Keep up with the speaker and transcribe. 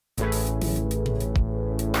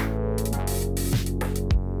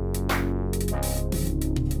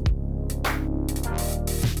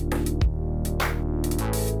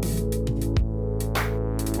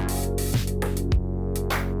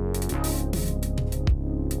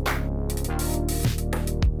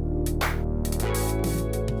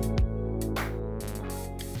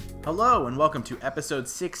Hello and welcome to episode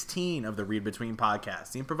 16 of the Read Between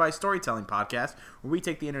podcast, the improvised storytelling podcast where we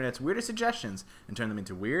take the internet's weirdest suggestions and turn them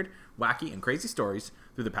into weird, wacky, and crazy stories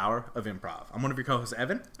through the power of improv. I'm one of your co-hosts,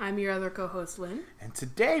 Evan. I'm your other co-host, Lynn. And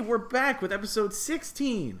today we're back with episode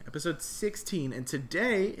 16. And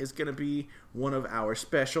today is going to be one of our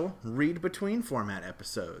special Read Between format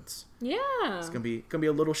episodes. Yeah. It's gonna be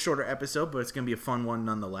a little shorter episode, but it's gonna be a fun one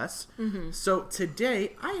nonetheless. Mm-hmm. So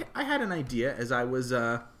today I had an idea as I was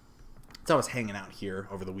hanging out here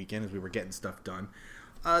over the weekend as we were getting stuff done.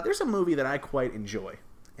 There's a movie that I quite enjoy,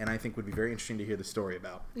 and I think would be very interesting to hear the story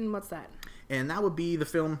about. And what's that? And that would be the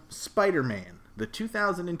film Spider-Man, the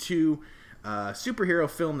 2002 superhero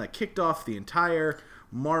film that kicked off the entire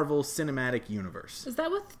Marvel Cinematic Universe. Is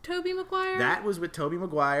that with Tobey Maguire? That was with Tobey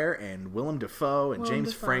Maguire and Willem Dafoe and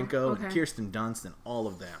James Franco and Kirsten Dunst and all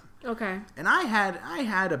of them. Okay. And I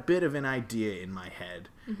had a bit of an idea in my head,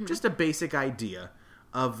 just a basic idea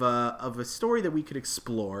of a story that we could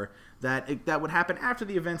explore that would happen after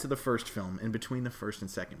the events of the first film and between the first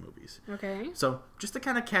and second movies. Okay. So just to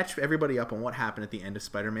kind of catch everybody up on what happened at the end of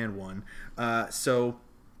Spider-Man 1. So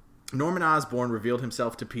Norman Osborn revealed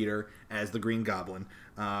himself to Peter as the Green Goblin.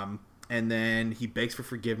 And then he begs for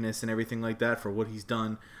forgiveness and everything like that for what he's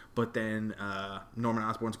done. But then Norman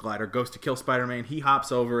Osborn's glider goes to kill Spider-Man. He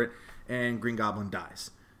hops over it, and Green Goblin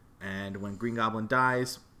dies. And when Green Goblin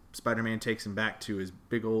dies, Spider-Man takes him back to his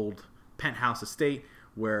big old penthouse estate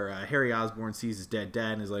where Harry Osborn sees his dead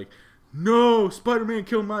dad and is like, "No, Spider-Man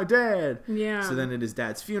killed my dad." Yeah. So then at his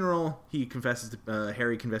dad's funeral,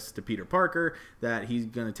 Harry confesses to Peter Parker that he's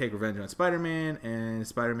going to take revenge on Spider-Man, and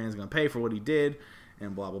Spider-Man's going to pay for what he did,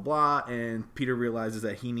 and blah, blah, blah. And Peter realizes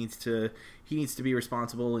that he needs to be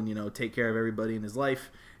responsible and, take care of everybody in his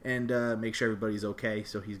life and make sure everybody's okay.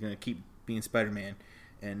 So he's going to keep being Spider-Man.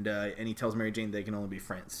 And he tells Mary Jane they can only be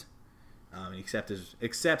friends. And he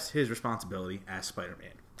accepts his responsibility as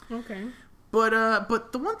Spider-Man. Okay.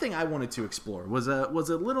 But the one thing I wanted to explore was a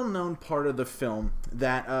little known part of the film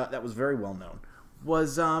that was very well known.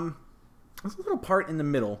 Was a little part in the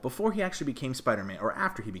middle before he actually became Spider-Man, or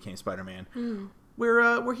after he became Spider-Man,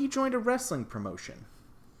 where he joined a wrestling promotion.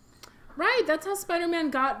 Right, that's how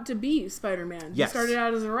Spider-Man got to be Spider-Man. Yes. He started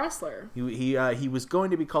out as a wrestler. He was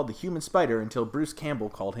going to be called the Human Spider until Bruce Campbell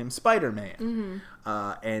called him Spider-Man.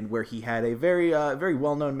 And where he had a very very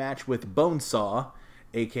well-known match with Bonesaw,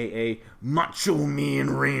 a.k.a. Macho Man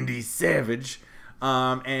Randy Savage,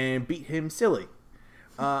 and beat him silly.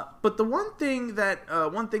 But the one thing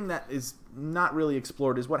that is not really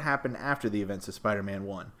explored is what happened after the events of Spider-Man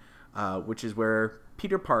 1, which is where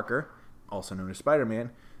Peter Parker, also known as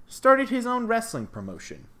Spider-Man, started his own wrestling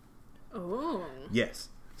promotion. Oh. Yes.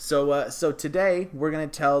 So today we're going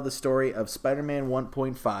to tell the story of Spider-Man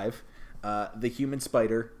 1.5, The Human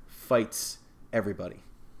Spider Fights Everybody.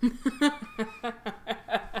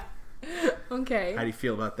 Okay. How do you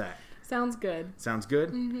feel about that? Sounds good. Sounds good?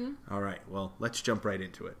 Mm-hmm. All right. Well, let's jump right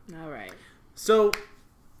into it. All right. So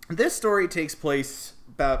this story takes place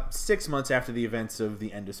about 6 months after the events of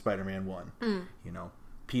the end of Spider-Man 1.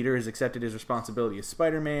 Peter has accepted his responsibility as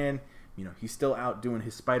Spider-Man. He's still out doing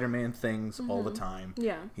his Spider-Man things all the time.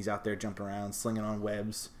 Yeah. He's out there jumping around, slinging on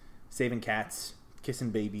webs, saving cats, kissing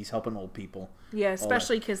babies, helping old people. Yeah,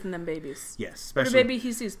 especially kissing them babies. Yes, especially. Every baby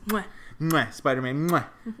he sees, mwah. Mwah, Spider-Man, mwah.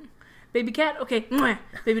 Baby cat, okay, mwah.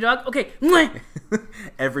 Baby dog, okay, mwah.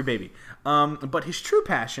 Every baby. But his true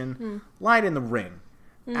passion lied in the ring.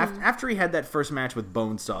 After he had that first match with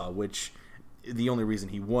Bonesaw, which the only reason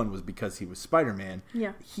he won was because he was Spider-Man.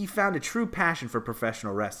 Yeah. He found a true passion for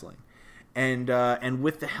professional wrestling, and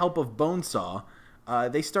with the help of Bonesaw,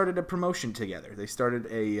 they started a promotion together. They started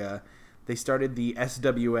the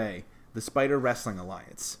SWA, the Spider Wrestling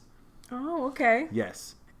Alliance. Oh, okay.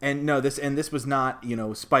 Yes, and this was not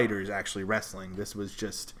spiders actually wrestling. This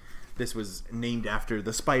was named after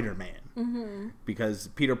the Spider-Man, because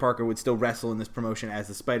Peter Parker would still wrestle in this promotion as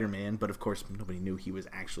the Spider-Man, but of course nobody knew he was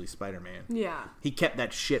actually Spider-Man. Yeah, he kept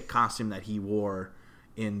that shit costume that he wore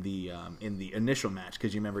in the initial match,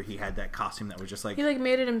 because you remember he had that costume that was just like he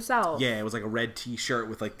made it himself. Yeah, it was like a red T-shirt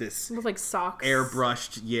with like this with like socks,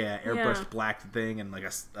 airbrushed black thing, and like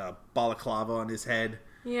a balaclava on his head.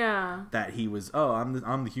 Yeah, that he was. Oh,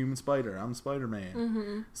 I'm the Human Spider. I'm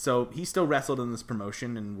Spider-Man. So he still wrestled in this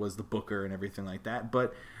promotion and was the booker and everything like that.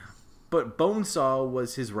 But Bonesaw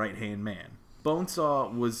was his right hand man.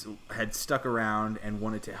 Bonesaw had stuck around and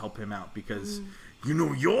wanted to help him out because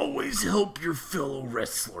you always help your fellow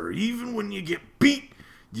wrestler, even when you get beat.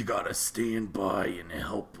 You gotta stand by and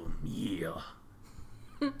help him. Yeah.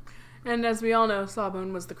 And as we all know,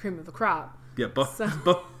 Sawbone was the cream of the crop. Yeah,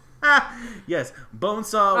 Yes,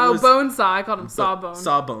 Bonesaw. Oh, Bonesaw. I called him Sawbone.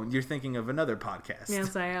 Sawbone. You're thinking of another podcast.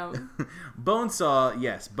 Yes, I am. Bonesaw.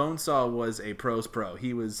 Yes, Bonesaw was a pro's pro.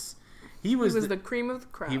 He was the cream of the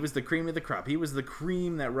crop. He was the cream of the crop. He was the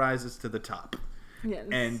cream that rises to the top. Yes.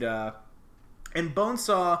 And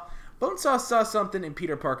Bonesaw saw something in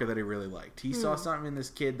Peter Parker that he really liked. He saw something in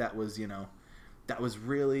this kid that was, that was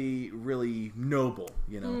really, really noble,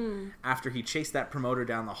 After he chased that promoter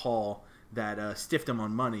down the hall that stiffed him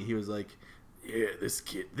on money, he was like, yeah, this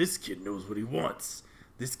kid knows what he wants.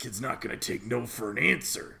 This kid's not going to take no for an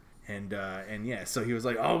answer. And yeah, so he was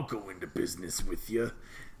like, I'll go into business with you.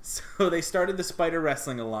 So they started the Spider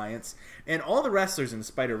Wrestling Alliance, and all the wrestlers in the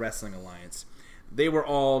Spider Wrestling Alliance, they were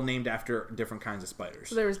all named after different kinds of spiders.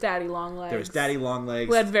 So there was Daddy Longlegs. There was Daddy Longlegs.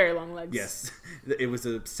 Who had very long legs. Yes. It was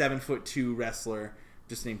a 7'2" wrestler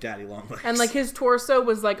just named Daddy Longlegs. And his torso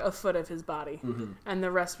was a foot of his body. Mm-hmm. And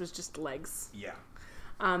the rest was just legs. Yeah.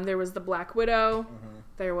 There was the Black Widow. Mm-hmm.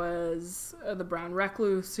 There was the Brown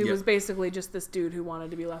Recluse, who was basically just this dude who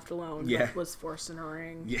wanted to be left alone. Yeah. But was forced in a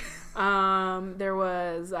ring. Yeah. There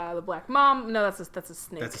was the Black Mom. No, that's a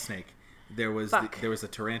snake. That's a snake. There was a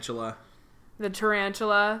tarantula. The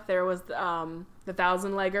tarantula. There was the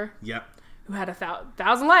 1,000-legger. Yep. Who had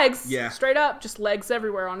 1,000 legs. Yeah. Straight up, just legs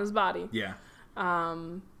everywhere on his body. Yeah. I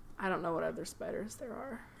don't know what other spiders there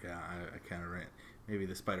are. Yeah, I kind of maybe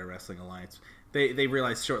the Spider Wrestling Alliance. They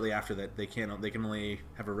realized shortly after that they can only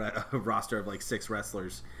have a roster of 6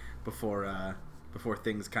 wrestlers before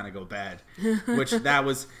things kind of go bad. Which that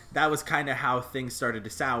was kind of how things started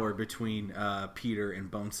to sour between Peter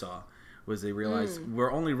and Bonesaw. Was they realized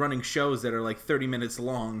we're only running shows that are 30 minutes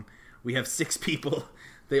long. We have 6 people.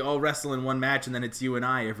 They all wrestle in one match, and then it's you and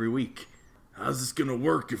I every week. How's this gonna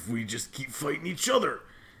work if we just keep fighting each other?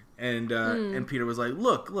 And Peter was like,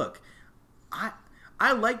 look,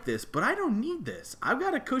 I like this, but I don't need this. I've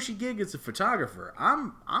got a cushy gig as a photographer.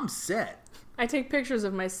 I'm set. I take pictures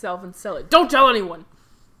of myself and sell it. Don't tell anyone.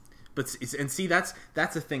 But see, that's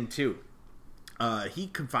a thing too. He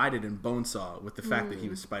confided in Bonesaw with the fact that he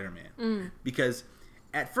was Spider-Man because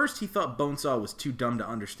at first he thought Bonesaw was too dumb to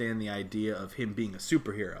understand the idea of him being a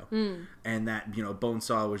superhero, and that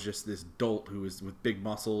Bonesaw was just this dolt who was with big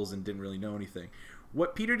muscles and didn't really know anything.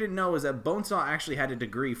 What Peter didn't know is that Bonesaw actually had a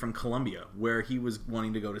degree from Columbia, where he was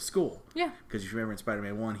wanting to go to school. Yeah. Because if you remember in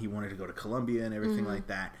Spider-Man 1, he wanted to go to Columbia and everything like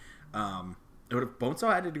that.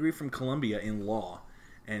 Bonesaw had a degree from Columbia in law,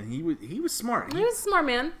 and he was smart. He was a smart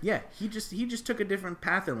man. Yeah, he just took a different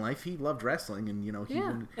path in life. He loved wrestling, and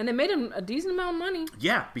and it made him a decent amount of money.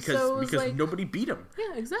 Yeah, because nobody beat him.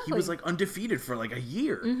 Yeah, exactly. He was undefeated for a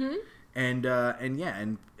year. Mm-hmm.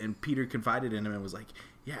 And Peter confided in him and was like,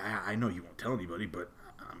 yeah, I know you won't tell anybody, but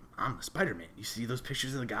I'm the Spider-Man. You see those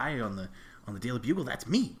pictures of the guy on the Daily Bugle? That's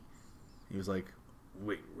me. He was like,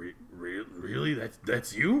 wait, really?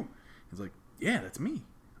 That's you? He's like, yeah, that's me.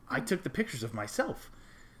 I took the pictures of myself,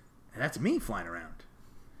 and that's me flying around.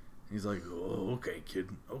 He's like, oh, okay, kid,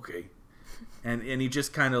 okay. And he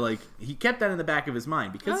just kind of he kept that in the back of his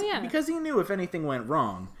mind because he knew if anything went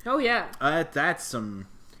wrong. Oh yeah. That's some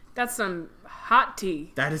hot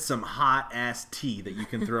tea. That is some hot ass tea that you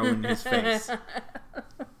can throw in his face.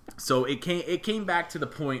 So it came back to the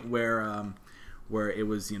point where it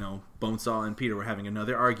was Bonesaw and Peter were having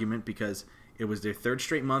another argument because it was their 3rd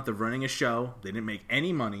straight month of running a show. They didn't make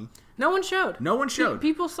any money. No one showed.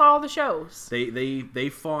 People saw the shows. They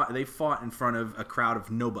fought in front of a crowd of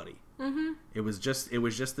nobody. Mm-hmm. It was just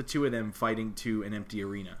the 2 of them fighting to an empty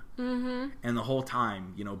arena. Mm-hmm. And the whole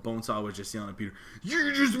time, Bonesaw was just yelling at Peter,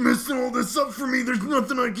 "You're just messing all this up for me. There's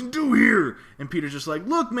nothing I can do here." And Peter's just like,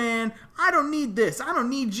 "Look, man, I don't need this. I don't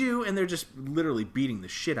need you." And they're just literally beating the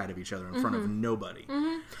shit out of each other in front of nobody.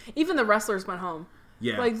 Mm-hmm. Even the wrestlers went home.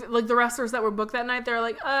 Yeah. Like the wrestlers that were booked that night, they're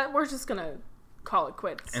like, we're just gonna call it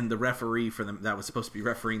quits. And the referee for them that was supposed to be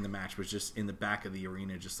refereeing the match was just in the back of the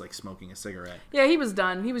arena, just smoking a cigarette. Yeah, he was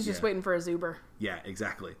done. He was just waiting for his Uber. Yeah,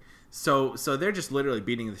 exactly. So they're just literally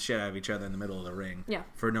beating the shit out of each other in the middle of the ring. Yeah.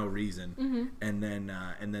 For no reason. Mm-hmm.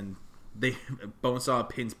 And then Bonesaw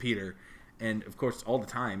pins Peter, and of course all the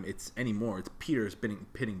time it's Peter's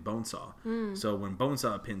pinning Bonesaw. Mm. So when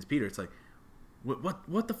Bonesaw pins Peter, it's like,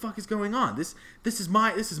 what the fuck is going on? This is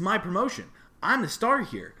my promotion. I'm the star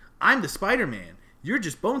here. I'm the Spider-Man. You're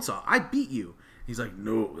just Bonesaw. I beat you. He's like,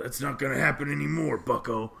 no, that's not gonna happen anymore,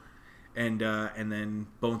 bucko. And then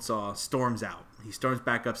Bonesaw storms out. He storms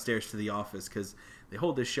back upstairs to the office because they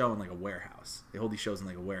hold this show in a warehouse. They hold these shows in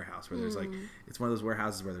a warehouse where there's it's one of those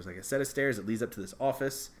warehouses where there's a set of stairs that leads up to this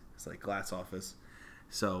office. It's glass office.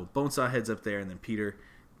 So Bonesaw heads up there, and then Peter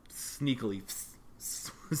sneakily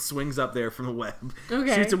swings up there from the web,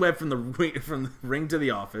 shoots a web from the ring to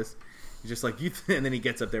the office. He's just like, and then he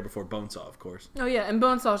gets up there before Bonesaw, of course. Oh, yeah, and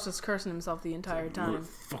Bonesaw's just cursing himself the entire time.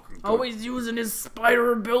 Always using his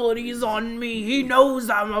spider abilities on me. He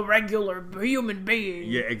knows I'm a regular human being.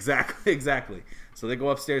 Yeah, exactly. So they go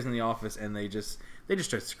upstairs in the office, and they just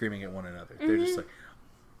start screaming at one another. They're just like,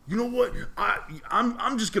 you know what?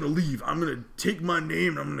 I'm just going to leave. I'm going to take my name,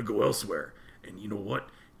 and I'm going to go elsewhere. And you know what?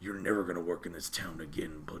 You're never going to work in this town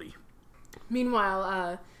again, buddy.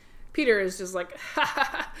 Meanwhile, Peter is just like,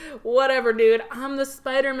 whatever, dude. I'm the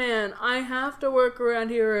Spider-Man. I have to work around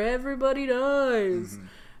here. Everybody does.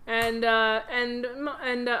 And I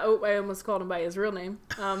almost called him by his real name.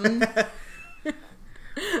 And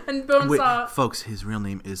Bonesaw. Wait, folks, his real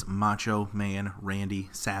name is Macho Man Randy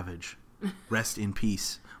Savage. Rest in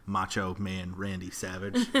peace, Macho Man Randy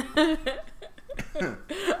Savage.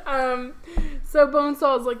 So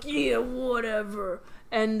Bonesaw is like, yeah, whatever.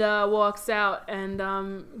 And walks out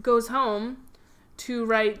and goes home to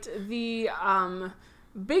write the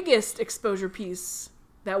biggest exposure piece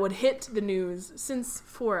that would hit the news since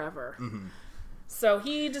forever. So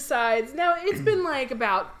he decides, now it's been like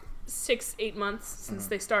about 6-8 months since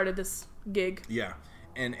they started this gig. Yeah,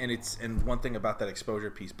 and one thing about that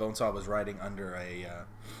exposure piece, Bonesaw was writing under a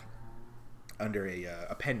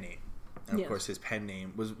pen name, and of course his pen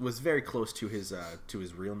name was very close to his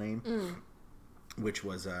real name. Which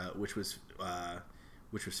was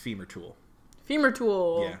Femur Tool. Femur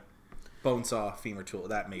Tool. Yeah. Bonesaw, Femur Tool.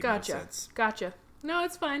 That made no sense. Gotcha. No,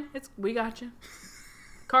 it's fine. We got you.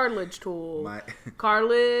 Cartilage Tool.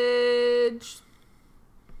 Cartilage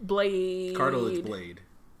Blade. Cartilage Blade.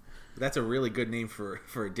 That's a really good name for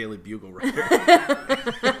a Daily Bugle writer.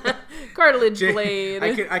 Cartilage Blade.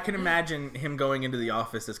 I can imagine him going into the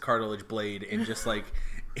office as Cartilage Blade and just like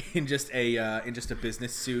in just a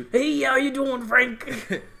business suit. Hey, how you doing,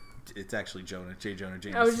 Frank? It's actually J. Jonah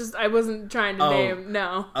Jameson. I wasn't trying to name.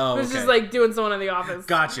 No. Oh, I was just like doing someone in the office.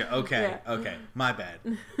 Gotcha. Okay. Yeah. Okay. My bad.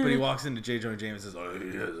 But he walks into J. Jonah Jameson and says, "Oh,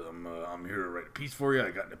 yes, I'm here to write a piece for you.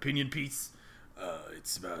 I got an opinion piece.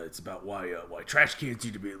 It's about why trash cans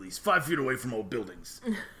need to be at least 5 feet away from old buildings."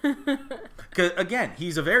 Because again,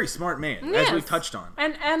 he's a very smart man, as we touched on,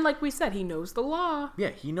 and like we said, he knows the law. Yeah,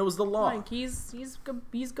 he knows the law. Like he's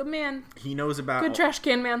good man. He knows about good trash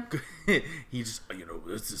can man. He just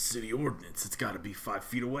it's a city ordinance. It's got to be 5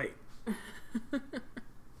 feet away.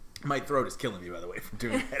 My throat is killing me, by the way, from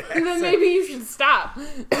doing that. Then maybe you should stop.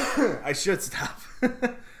 I should stop.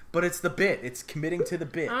 But it's the bit. It's committing to the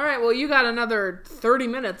bit. All right. Well, you got another 30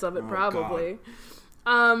 minutes of it, probably.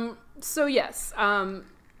 So, yes.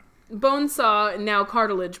 Bonesaw, now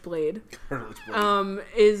Cartilage Blade,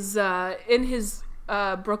 is in his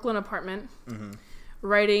Brooklyn apartment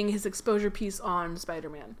writing his exposure piece on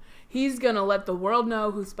Spider-Man. He's going to let the world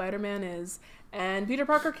know who Spider-Man is, and Peter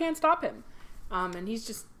Parker can't stop him. And he's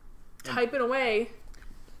just typing away.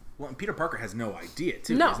 Well, and Peter Parker has no idea,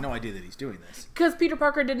 too. No. He has no idea that he's doing this. Because Peter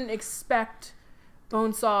Parker didn't expect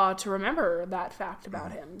Bonesaw to remember that fact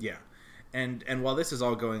about him. Yeah. And while this is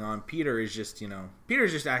all going on, Peter is just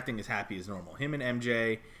acting as happy as normal. Him and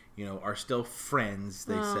MJ, are still friends,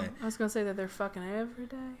 they say. I was going to say that they're fucking every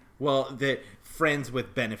day. Well, they're friends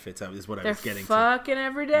with benefits is what I was getting to. They're fucking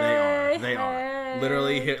every day. They are.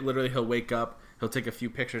 Literally, he'll wake up, he'll take a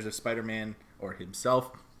few pictures of Spider-Man or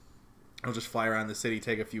himself. He'll just fly around the city,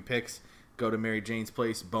 take a few pics, go to Mary Jane's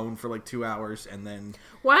place, bone for like 2 hours, and then...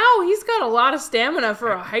 Wow, he's got a lot of stamina for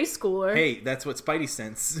a high schooler. Hey, that's what Spidey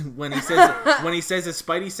sense. When he says his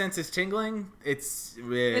Spidey sense is tingling, it's...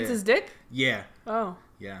 It's his dick? Yeah. Oh.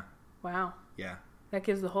 Yeah. Wow. Yeah. That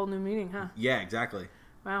gives the whole new meaning, huh? Yeah, exactly.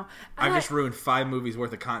 Wow. I've just ruined 5 movies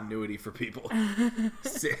worth of continuity for people.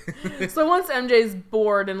 So once MJ's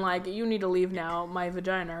bored and like, you need to leave now, my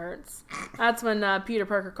vagina hurts. That's when Peter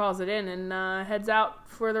Parker calls it in and heads out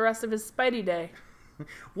for the rest of his Spidey day.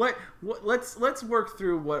 What? Let's work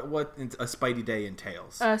through what a Spidey day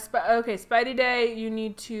entails. Okay, Spidey day, you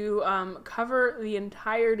need to cover the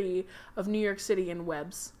entirety of New York City in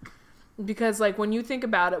webs. Because, like, when you think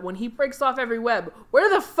about it, when he breaks off every web, where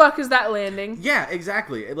the fuck is that landing? Yeah,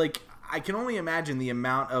 exactly. Like, I can only imagine the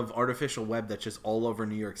amount of artificial web that's just all over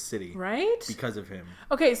New York City. Right? Because of him.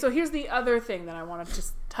 Okay, so here's the other thing that I want to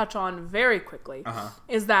just touch on very quickly.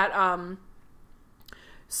 Is that,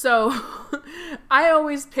 so, I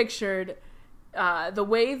always pictured the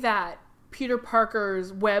way that Peter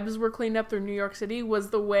Parker's webs were cleaned up through New York City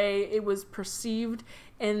was the way it was perceived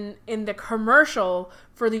in the commercial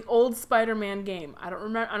for the old Spider-Man game. I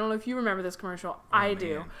don't know if you remember this commercial. I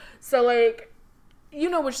do. So, like, you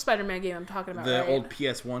know which Spider-Man game I'm talking about, The right? old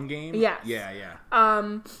PS1 game? Yes. Yeah.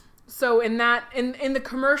 So in the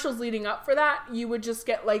commercials leading up for that, you would just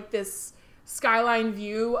get like this skyline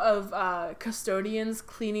view of custodians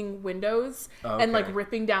cleaning windows and like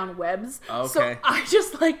ripping down webs. Okay. So I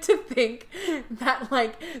just like to think that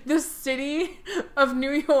like the city of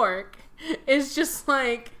New York is just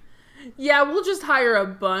like, yeah, we'll just hire a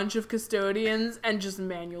bunch of custodians and just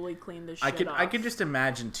manually clean this shit off. I could just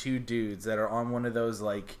imagine two dudes that are on one of those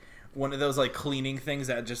cleaning things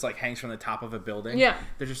that just like hangs from the top of a building. Yeah.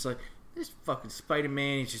 They're just like, this fucking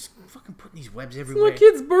Spider-Man, he's just fucking putting these webs everywhere. It's my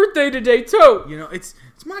kid's birthday today, too. You know, it's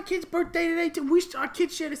my kid's birthday today, too. Our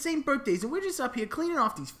kids share the same birthdays, and we're just up here cleaning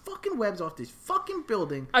off these fucking webs off this fucking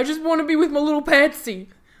building. I just want to be with my little Patsy.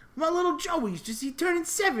 My little Joey's he turning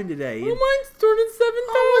 7 today. Oh, mine's turning 7 too.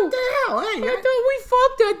 Oh, what the hell? Hey, I thought we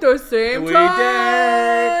fucked at the same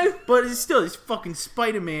time. We did. But it's still this fucking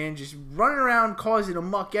Spider-Man just running around causing a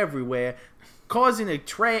muck everywhere, causing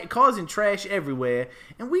trash everywhere,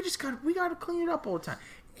 and we gotta clean it up all the time.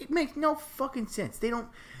 It makes no fucking sense.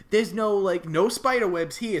 There's no spider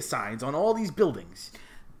webs he assigns on all these buildings.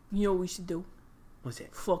 You know what we should do? What's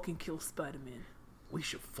that? Fucking kill Spider-Man. We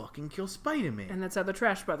should fucking kill Spider-Man. And that's how the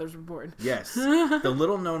Trash Brothers were born. Yes. The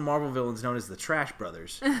little-known Marvel villains known as the Trash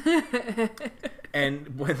Brothers.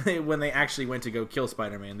 And when they actually went to go kill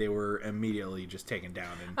Spider-Man, they were immediately just taken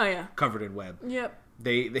down and covered in web. Yep.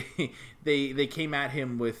 They came at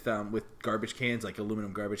him with garbage cans, like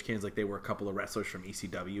aluminum garbage cans, like they were a couple of wrestlers from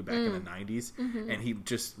ECW back in the 90s, and he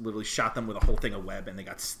just literally shot them with a whole thing of web, and they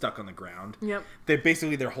got stuck on the ground. Yep.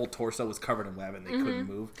 Their whole torso was covered in web, and they couldn't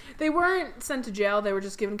move. They weren't sent to jail; they were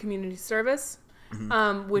just given community service,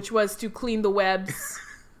 which was to clean the webs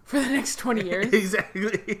for the next 20 years.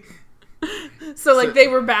 Exactly. So they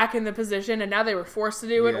were back in the position, and now they were forced to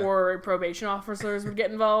do it, or probation officers would get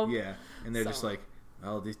involved. Yeah, and they're just like,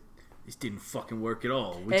 oh, this didn't fucking work at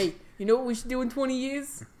all. Hey, you know what we should do in 20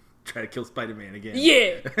 years? Try to kill Spider-Man again.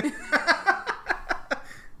 Yeah!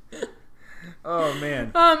 Oh,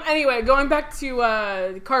 man. Anyway, going back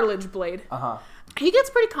to Cartilage Blade. Uh-huh. He gets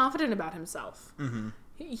pretty confident about himself. Mm-hmm.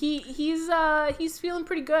 He's feeling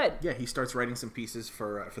pretty good. Yeah, he starts writing some pieces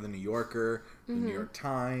for the New Yorker, the New York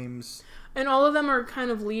Times. And all of them are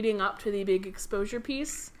kind of leading up to the big exposure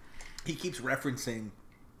piece. He keeps referencing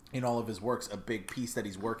in all of his works a big piece that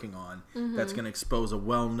he's working on that's going to expose a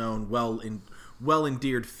well-known,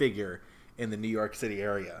 well-endeared figure in the New York City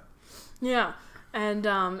area. Yeah, and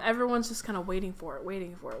everyone's just kind of waiting for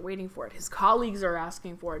it. His colleagues are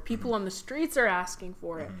asking for it. People on the streets are asking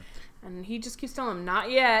for it. And he just keeps telling them,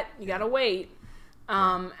 not yet, you got to wait.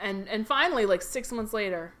 And finally, 6 months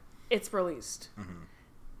later, it's released.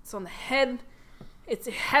 It's on the head... It's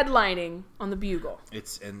headlining on the Bugle.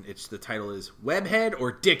 The title is Webhead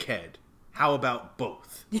or Dickhead? How about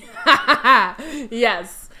both?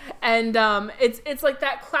 Yes. And it's like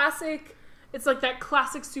that classic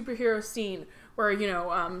superhero scene where,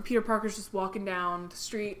 Peter Parker's just walking down the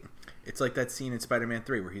street. It's like that scene in Spider-Man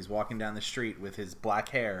 3 where he's walking down the street with his black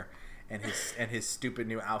hair and his stupid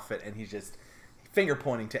new outfit, and he's just finger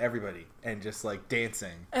pointing to everybody and just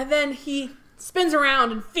dancing. And then he spins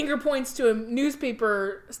around and finger points to a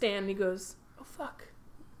newspaper stand, and he goes, oh, fuck.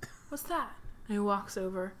 What's that? And he walks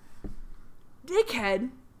over.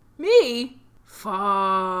 Dickhead? Me?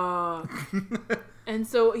 Fuck. And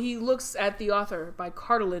so he looks at the author by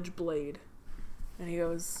Cartilage Blade, and he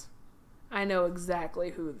goes, I know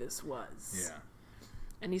exactly who this was. Yeah.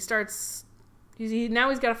 And he starts... Now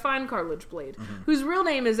he's got to find Cartilage Blade, whose real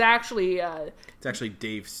name is actually... it's actually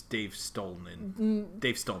Dave Stolman.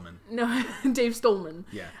 Dave Stolman. No, Dave Stolman.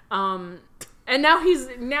 Yeah. And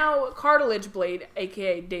now Cartilage Blade,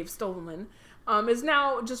 a.k.a. Dave Stolman, is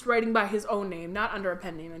now just writing by his own name, not under a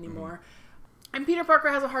pen name anymore. And Peter Parker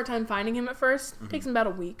has a hard time finding him at first. Takes him about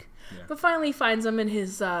a week. Yeah. But finally he finds him in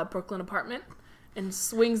his Brooklyn apartment. And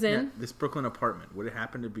swings in. Yeah, this Brooklyn apartment, would it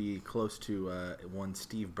happen to be close to one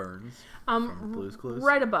Steve Burns from Blue's Clues?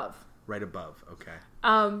 Right above. Right above, okay.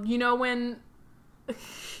 When...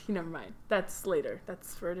 Never mind. That's later.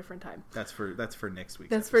 That's for a different time. That's for next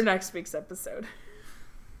week's episode. For next week's episode.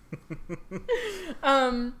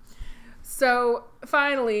 So,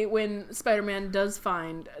 finally, when Spider-Man does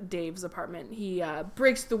find Dave's apartment, he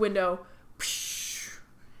breaks the window,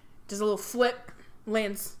 does a little flip,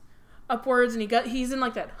 lands upwards, and he's in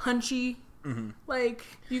that hunchy,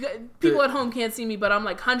 people at home can't see me, but I'm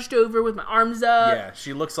hunched over with my arms up. Yeah,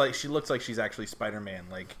 she looks like she's actually Spider-Man,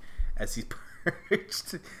 as he's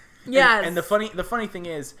perched. Yes. And the funny thing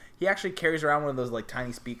is, he actually carries around one of those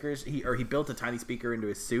tiny speakers. He built a tiny speaker into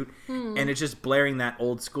his suit, and it's just blaring that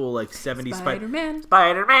old school 70s Spider-Man.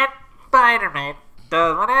 Spider-Man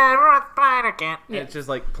does whatever a spider can. Yeah. And it's just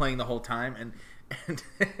playing the whole time, and And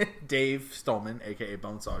Dave Stolman, aka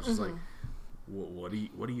Bonesaw, is just like, what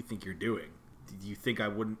do you think you're doing? Do you think I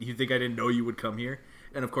wouldn't? You think I didn't know you would come here?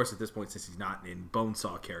 And of course, at this point, since he's not in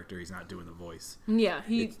Bonesaw character, he's not doing the voice. Yeah,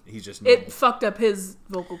 he's just normal. It fucked up his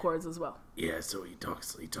vocal cords as well. Yeah, so he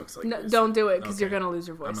talks like no, this. Don't do it because you're gonna lose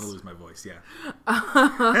your voice. I'm gonna lose my voice. Yeah.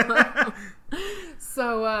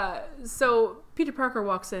 So Peter Parker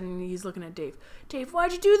walks in and he's looking at Dave. Dave,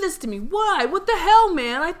 why'd you do this to me? Why? What the hell,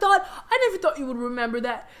 man? I never thought you would remember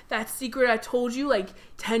that secret I told you like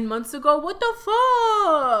 10 months ago. What the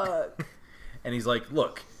fuck? And he's like,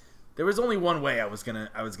 look, there was only one way I was gonna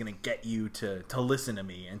get you to listen to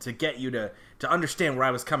me and to get you to understand where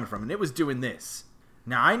I was coming from, and it was doing this.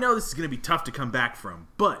 Now I know this is gonna be tough to come back from,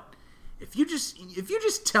 but if you just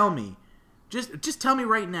tell me, just tell me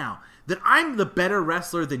right now that I'm the better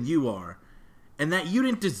wrestler than you are, and that you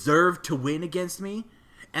didn't deserve to win against me,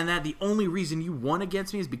 and that the only reason you won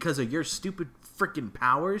against me is because of your stupid freaking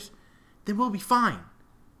powers, then we'll be fine.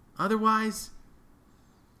 Otherwise,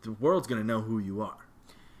 the world's gonna know who you are.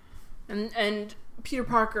 And Peter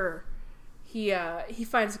Parker, he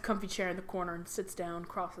finds a comfy chair in the corner and sits down,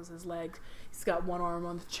 crosses his legs. He's got one arm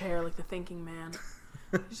on the chair like the thinking man.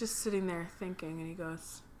 He's just sitting there thinking, and he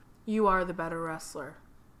goes, "You are the better wrestler.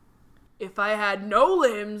 If I had no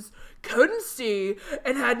limbs, couldn't see,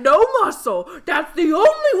 and had no muscle, that's the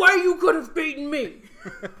only way you could have beaten me."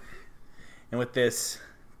 And with this,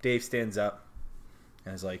 Dave stands up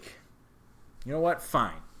and is like, "You know what?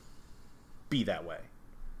 Fine. Be that way.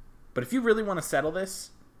 But if you really want to settle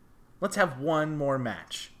this, let's have one more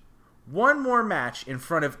match. One more match in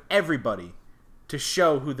front of everybody to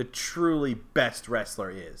show who the truly best wrestler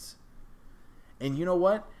is. And you know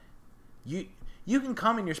what? You can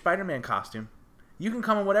come in your Spider-Man costume. You can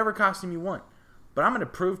come in whatever costume you want. But I'm going to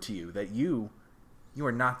prove to you that you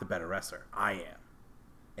are not the better wrestler. I am.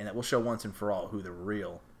 And that we'll show once and for all who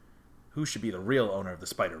should be the real owner of the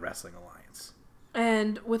Spider Wrestling Alliance."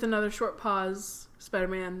 And with another short pause,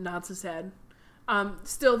 Spider-Man nods his head.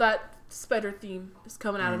 Still that spider theme is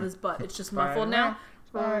coming out of his butt. It's just muffled now.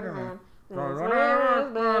 Spider-Man.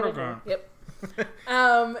 Yep.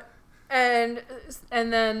 And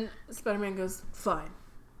then Spider-Man goes, "Fine.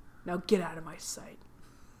 Now get out of my sight."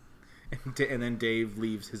 And then Dave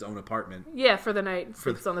leaves his own apartment. Yeah, for the night.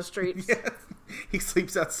 Sleeps on the streets. Yeah. He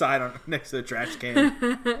sleeps outside next to the trash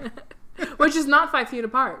can. Which is not 5 feet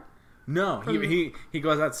apart. No, he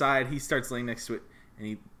goes outside, he starts laying next to it, and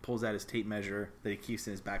he pulls out his tape measure that he keeps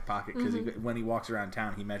in his back pocket, because when he walks around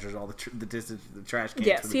town, he measures all the distance of the trash can.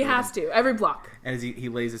 Yes, he has to, every block. And as he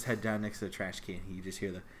lays his head down next to the trash can, you just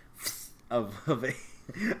hear the of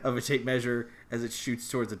a tape measure as it shoots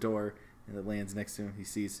towards the door, and it lands next to him. He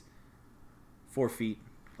sees 4 feet,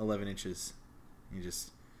 11 inches. He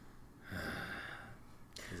just...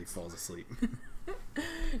 as he falls asleep.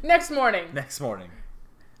 Next morning.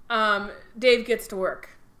 Dave gets to work.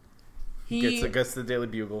 He gets to the Daily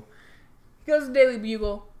Bugle. He goes to the Daily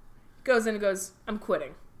Bugle. Goes in and goes, "I'm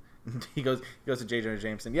quitting." He goes to J. Jonah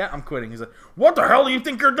Jameson. "Yeah, I'm quitting." He's like, "What the hell do you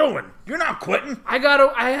think you're doing? You're not quitting." I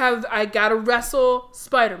gotta wrestle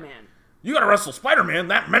Spider-Man. "You gotta wrestle Spider-Man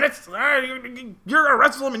that minute? You're gonna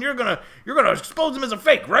wrestle him, and you're gonna expose him as a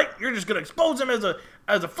fake, right? You're just gonna expose him as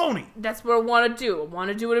a phony." "That's what I want to do. I want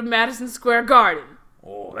to do it in Madison Square Garden."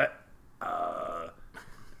 "Oh, that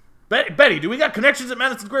Betty, do we got connections at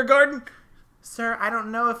Madison Square Garden?" "Sir, I don't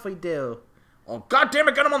know if we do." "Oh,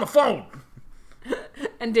 goddammit, get him on the phone."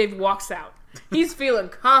 And Dave walks out. He's feeling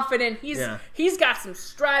confident. He's got some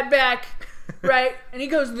stride back, right? And he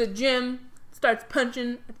goes to the gym, starts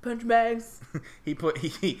punching at the punch bags. He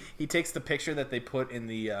takes the picture that they put in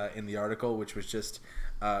the article, which was just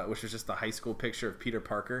the high school picture of Peter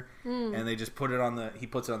Parker, and they just he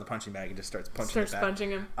puts it on the punching bag and just starts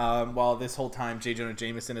punching him. While this whole time, J. Jonah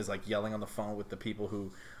Jameson is like yelling on the phone with the people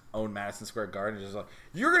who own Madison Square Garden, just like,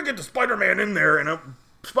 "You're gonna get the Spider-Man in there, and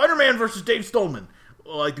Spider-Man versus Dave Stolman,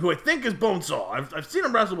 like, who I think is Bonesaw. I've seen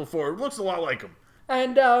him wrestle before. It looks a lot like him."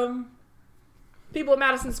 And people at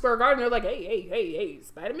Madison Square Garden are like, hey,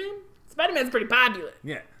 Spider-Man? Spider-Man's pretty popular.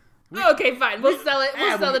 Yeah. Okay, fine. We'll sell it.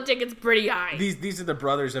 We'll sell the tickets pretty high. These are the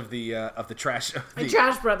brothers of the Trash. The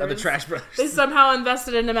Trash Brothers. The Trash Brothers. They somehow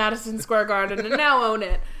invested into Madison Square Garden and now own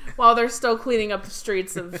it, while they're still cleaning up the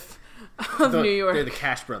streets of New York. They're the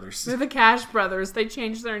Cash Brothers. They're the Cash Brothers. They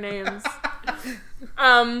changed their names.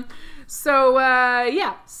 So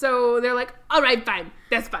they're like, "All right, fine.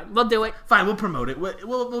 That's fine. We'll do it. Fine, we'll promote it.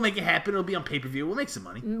 We'll make it happen. It'll be on pay-per-view. We'll make some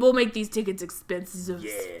money. We'll make these tickets expensive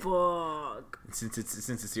as fuck." Since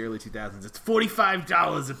it's the early 2000s, it's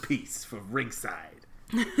 $45 a piece for ringside.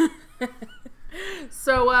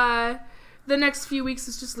 So The next few weeks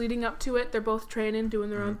is just leading up to it. They're both training, doing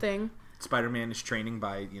their own thing. Spider-Man is training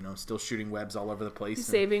by, still shooting webs all over the place. He's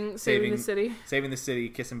saving the city. Saving the city,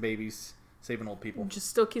 kissing babies, saving old people. Just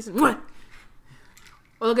still kissing. Mwah!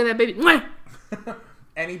 Oh, look at that baby. Mwah!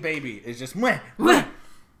 Any baby is just mwah, mwah.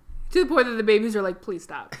 To the point that the babies are like, please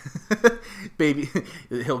stop. Baby,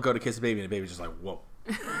 he'll go to kiss a baby and the baby's just like, whoa.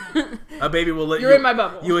 A baby will let You're in my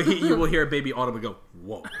bubble. You will hear a baby audibly go,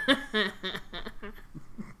 whoa.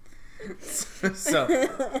 So,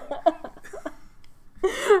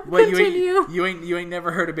 what you ain't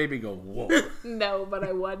never heard a baby go, whoa. No, but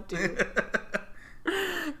I want to.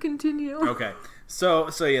 Continue. Okay. So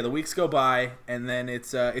yeah, the weeks go by, and then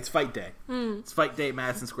it's fight day. It's fight day at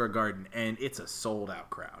Madison Square Garden, and it's a sold out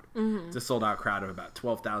crowd. It's a sold out crowd of about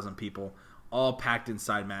 12,000 people, all packed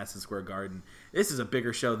inside Madison Square Garden. This is a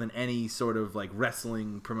bigger show than any sort of like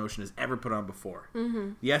wrestling promotion has ever put on before.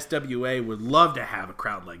 The SWA would love to have a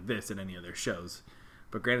crowd like this at any of their shows,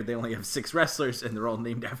 but granted, they only have 6 wrestlers, and they're all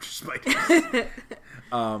named after spiders.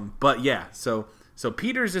 But yeah, so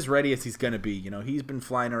Peter's as ready as he's going to be. He's been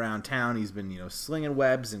flying around town. He's been, slinging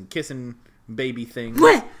webs and kissing baby things.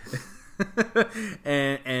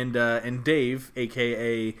 and Dave,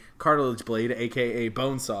 a.k.a. Cartilage Blade, a.k.a.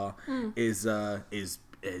 Bonesaw, is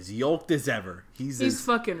as yoked as ever. He's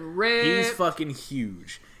fucking ripped. He's fucking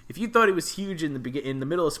huge. If you thought he was huge in the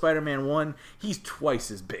middle of Spider-Man 1, he's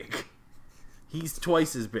twice as big. He's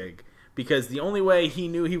twice as big. Because the only way he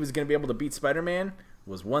knew he was going to be able to beat Spider-Man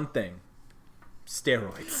was one thing.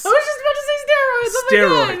 Steroids. I was just about to say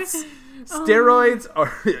steroids. Steroids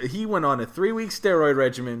are. He went on a 3-week steroid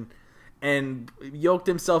regimen and yoked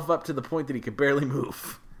himself up to the point that he could barely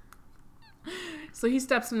move. So he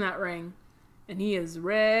steps in that ring, and he is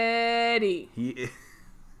ready.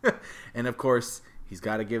 And of course, he's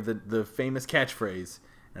got to give the famous catchphrase.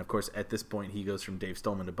 And of course, at this point, he goes from Dave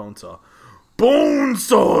Stolman to Bonesaw.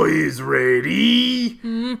 Bonesaw is ready.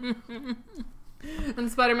 And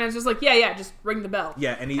Spider-Man's just like, yeah, just ring the bell.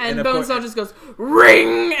 Yeah, and Bonesaw just goes,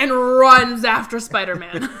 ring, and runs after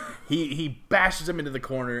Spider-Man. he bashes him into the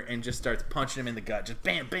corner and just starts punching him in the gut. Just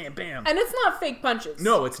bam, bam, bam. And it's not fake punches.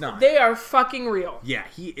 No, it's not. They are fucking real. Yeah,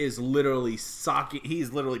 he is literally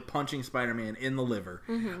he's literally punching Spider-Man in the liver.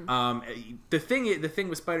 The thing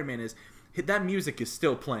with Spider-Man is that music is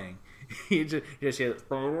still playing. He just hears it's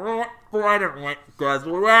a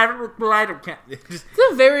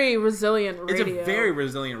very resilient radio. It's a very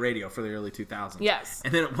resilient radio for the early 2000s. Yes.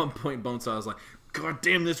 And then at one point, Bonesaw was like, God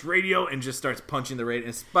damn this radio, and just starts punching the radio.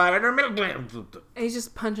 And Spider-Man. And he's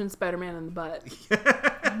just punching Spider-Man in the butt.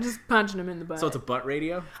 Just punching him in the butt. So it's a butt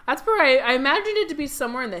radio? That's where I imagined it to be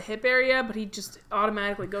somewhere in the hip area, but he just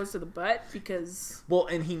automatically goes to the butt because... Well,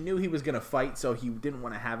 and he knew he was going to fight, so he didn't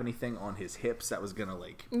want to have anything on his hips that was going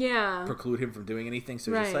to, preclude him from doing anything.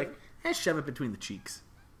 So he's just like, shove it between the cheeks.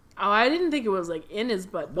 Oh, I didn't think it was, like, in his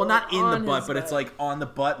butt. Well, not in the butt, but it's, like, on the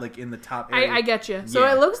butt, like, in the top area. I get you. So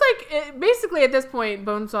it looks like, basically, at this point,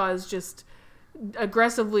 Bonesaw is just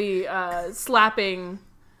aggressively slapping...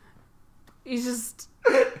 He's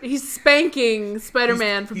spanking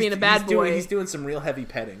Spider-Man for being a bad boy. He's doing some real heavy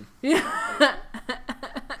petting. Yeah.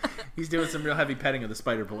 He's doing some real heavy petting of the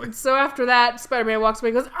Spider-Boy. So after that, Spider-Man walks away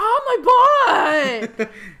and goes, oh, my butt!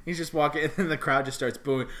 He's just walking, and then the crowd just starts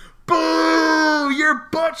booing. Boo! Your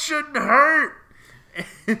butt shouldn't hurt!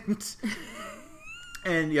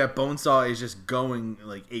 And yeah, Bonesaw is just going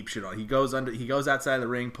like apeshit on. He goes outside the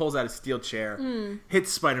ring, pulls out a steel chair,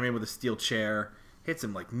 hits Spider-Man with a steel chair, hits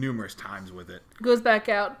him like numerous times with it. Goes back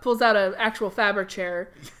out, pulls out an actual fabric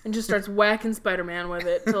chair, and just starts whacking Spider-Man with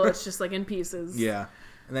it till it's just like in pieces. Yeah.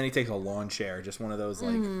 And then he takes a lawn chair, just one of those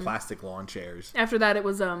like plastic lawn chairs. After that, it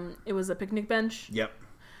was a picnic bench. Yep.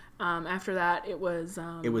 After that, it was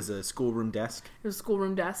a schoolroom desk. It was a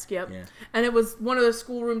schoolroom desk, yep. Yeah. And it was one of those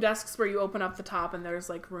schoolroom desks where you open up the top and there's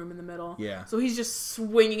like room in the middle. Yeah. So he's just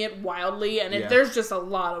swinging it wildly, and there's just a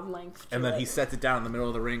lot of length to And then it. he sets it down in the middle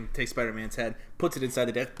of the ring, takes Spider-Man's head, puts it inside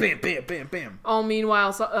the desk, bam, bam, bam, bam. All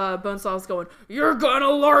meanwhile, Bonesaw's going, "You're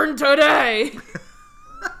gonna learn today."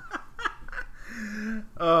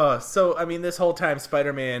 So I mean, this whole time,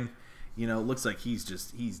 Spider-Man, looks like he's done.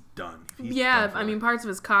 He's done I mean, parts of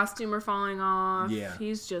his costume are falling off. Yeah,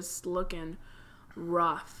 he's just looking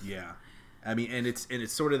rough. Yeah, I mean, and it's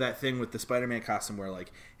sort of that thing with the Spider-Man costume where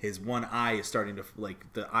like his one eye is starting to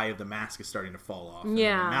the eye of the mask is starting to fall off. And the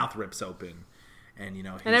mouth rips open, and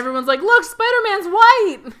and everyone's like, "Look, Spider-Man's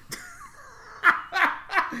white."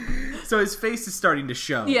 So his face is starting to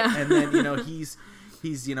show. Yeah, and then he's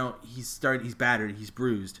battered, he's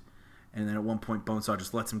bruised. And then at one point, Bonesaw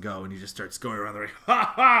just lets him go, and he just starts going around the ring.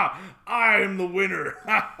 Ha ha! I am the winner!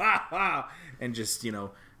 Ha ha ha! And just,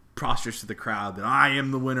 postures to the crowd that I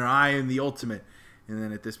am the winner, I am the ultimate. And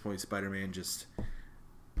then at this point, Spider-Man just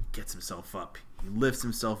gets himself up. He lifts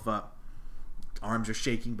himself up. Arms are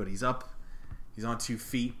shaking, but he's up. He's on 2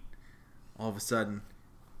 feet. All of a sudden,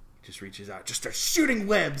 he just reaches out, just starts shooting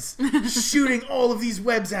webs, shooting all of these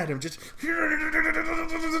webs at him. Just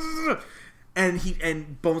and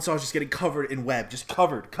Bonesaw's just getting covered in web, just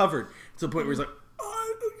covered to the point where he's like,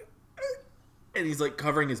 and he's like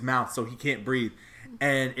covering his mouth so he can't breathe.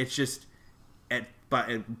 And it's just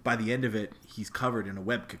by the end of it, he's covered in a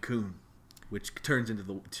web cocoon, which turns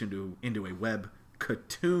into a web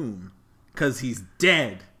cocoon because he's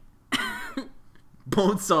dead.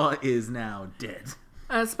 Bonesaw is now dead.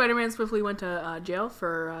 Spider-Man swiftly went to jail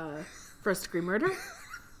for first-degree murder.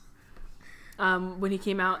 When he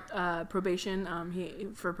came out probation,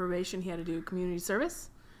 he had to do community service,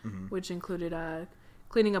 which included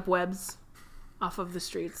cleaning up webs off of the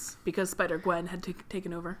streets because Spider-Gwen had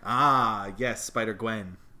taken over. Ah, yes,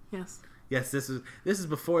 Spider-Gwen. Yes. Yes, this is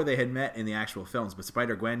before they had met in the actual films, but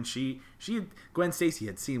Spider-Gwen, Gwen Stacy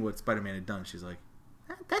had seen what Spider-Man had done. She's like,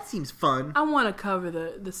 that seems fun. I want to cover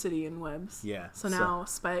the city in webs. Yeah. So now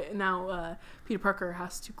Peter Parker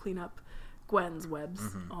has to clean up Gwen's webs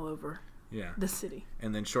all over the city.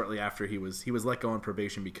 And then shortly after he was let go on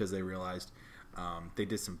probation because they realized they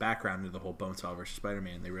did some background into the whole Bonesaw versus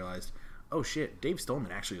Spider-Man. They realized, oh shit, Dave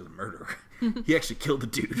Stolman actually was a murderer. He actually killed a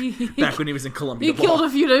dude back when he was in Columbia. He killed a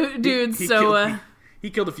few dudes. He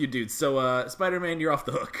killed a few dudes. So Spider-Man, you're off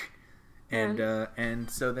the hook. And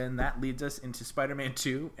so then that leads us into Spider-Man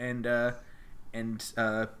 2 and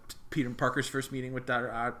Peter Parker's first meeting with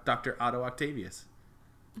Dr. Otto Octavius.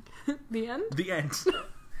 The end? The end.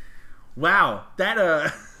 Wow, that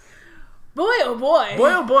boy oh boy.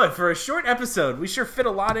 Boy oh boy, for a short episode, we sure fit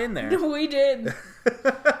a lot in there. We did.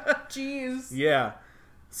 Jeez. Yeah.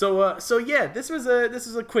 So yeah, this was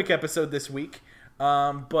a quick episode this week.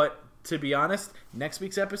 But to be honest, next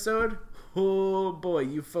week's episode, oh boy,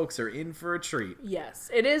 you folks are in for a treat. Yes,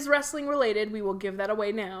 it is wrestling related. We will give that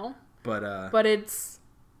away now. But it's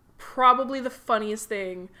probably the funniest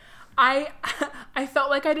thing. I felt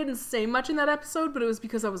like I didn't say much in that episode, but it was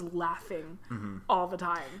because I was laughing all the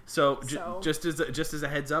time. So just as a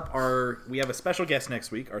heads up, we have a special guest next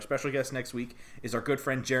week. Our special guest next week is our good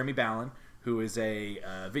friend Jeremy Ballin, who is a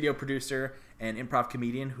video producer and improv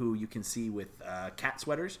comedian who you can see with cat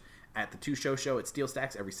sweaters at the 2 Show at Steel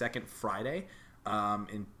Stacks every second Friday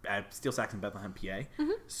at Steel Stacks in Bethlehem, PA.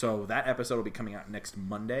 So that episode will be coming out next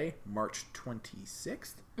Monday, March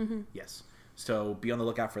 26th. Yes. So be on the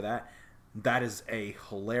lookout for that. That is a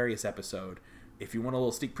hilarious episode. If you want a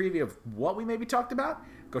little sneak preview of what we maybe talked about,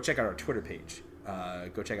 go check out our Twitter page.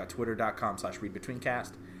 Go check out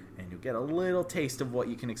twitter.com/readbetweencast, and you'll get a little taste of what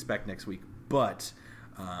you can expect next week. But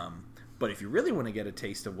if you really want to get a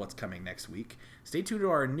taste of what's coming next week, stay tuned to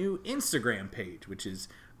our new Instagram page, which is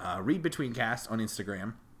readbetweencast on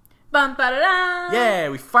Instagram. Yeah,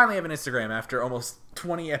 we finally have an Instagram after almost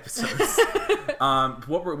 20 episodes.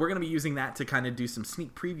 We're going to be using that to kind of do some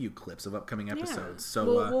sneak preview clips of upcoming episodes. So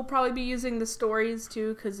we'll probably be using the stories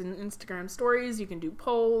too, because in Instagram stories you can do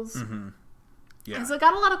polls. Yeah, so it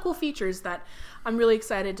got a lot of cool features that I'm really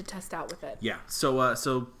excited to test out with it. Yeah,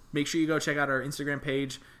 so make sure you go check out our Instagram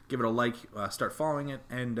page, give it a like, start following it,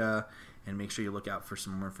 and make sure you look out for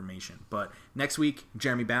some more information. But next week,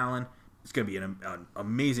 Jeremy Ballin. It's going to be an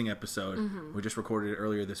amazing episode. We just recorded it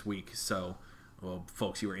earlier this week. So, well,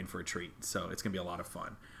 folks, you were in for a treat. So it's going to be a lot of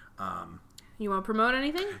fun. You want to promote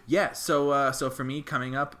anything? Yeah. So for me,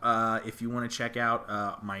 coming up, if you want to check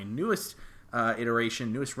out my newest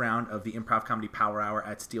newest round of the Improv Comedy Power Hour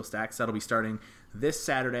at Steel Stacks, that'll be starting this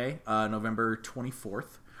Saturday, November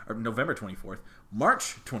 24th.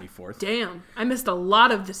 March 24th. Damn, I missed a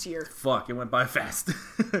lot of this year. Fuck, it went by fast.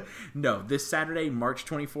 No, this Saturday, March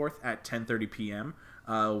 24th at 10:30 p.m.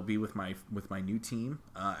 Will be with my new team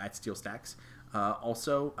at Steel Stacks.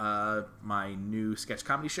 Also, my new sketch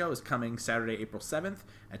comedy show is coming Saturday, April 7th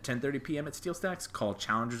at 10:30 p.m. at Steel Stacks, called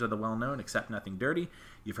Challengers of the Well-Known Accept Nothing Dirty.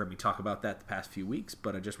 You've heard me talk about that the past few weeks,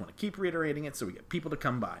 but I just want to keep reiterating it so we get people to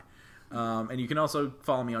come by. And you can also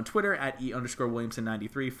follow me on Twitter at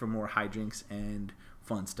E_Williamson93 for more hijinks and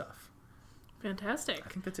fun stuff. Fantastic. I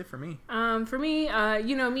think that's it for me. For me,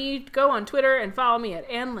 you know me, go on Twitter and follow me at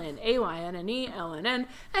AnnLynn, AYNNELNN.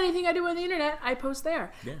 Anything I do on the internet, I post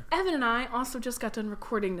there. Yeah. Evan and I also just got done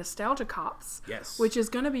recording Nostalgia Cops. Yes. Which is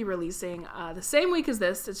going to be releasing the same week as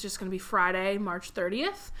this. It's just going to be Friday, March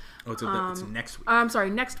 30th. Oh, it's next week. I'm sorry,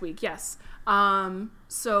 next week, yes.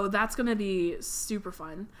 So that's going to be super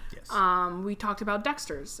fun. Yes. We talked about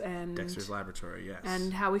Dexter's and Dexter's Laboratory, yes.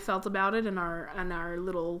 And how we felt about it and our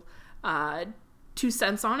little 2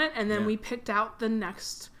 cents on it, and then we picked out the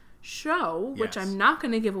next show, which I'm not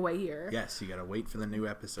going to give away here. Yes, you got to wait for the new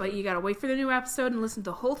episode. But you got to wait for the new episode and listen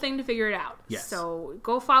to the whole thing to figure it out. Yes. So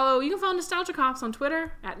go follow. You can follow Nostalgia Cops on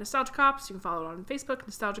Twitter at Nostalgia Cops. You can follow it on Facebook,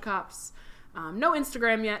 Nostalgia Cops. No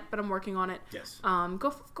Instagram yet, but I'm working on it. Yes.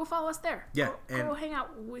 Go follow us there. Yeah. Go hang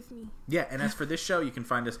out with me. Yeah, and as for this show, you can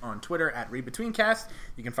find us on Twitter at ReadBetweenCast.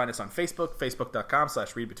 You can find us on Facebook,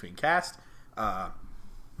 facebook.com/ReadBetweenCast.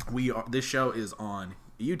 This show is on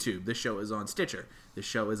YouTube. This show is on Stitcher. This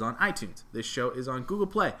show is on iTunes. This show is on Google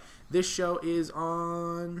Play. This show is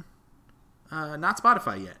on not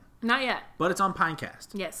Spotify yet. Not yet. But it's on Pinecast.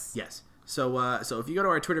 Yes. Yes. So if you go to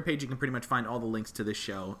our Twitter page, you can pretty much find all the links to this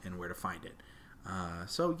show and where to find it.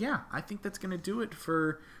 So yeah, I think that's going to do it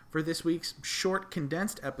for this week's short,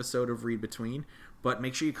 condensed episode of Read Between. But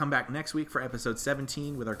make sure you come back next week for episode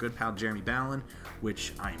 17 with our good pal Jeremy Ballin,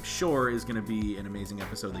 which I am sure is going to be an amazing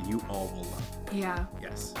episode that you all will love. Yeah.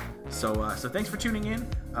 Yes. So thanks for tuning in.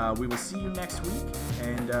 We will see you next week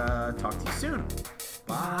and talk to you soon.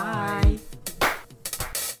 Bye. Bye.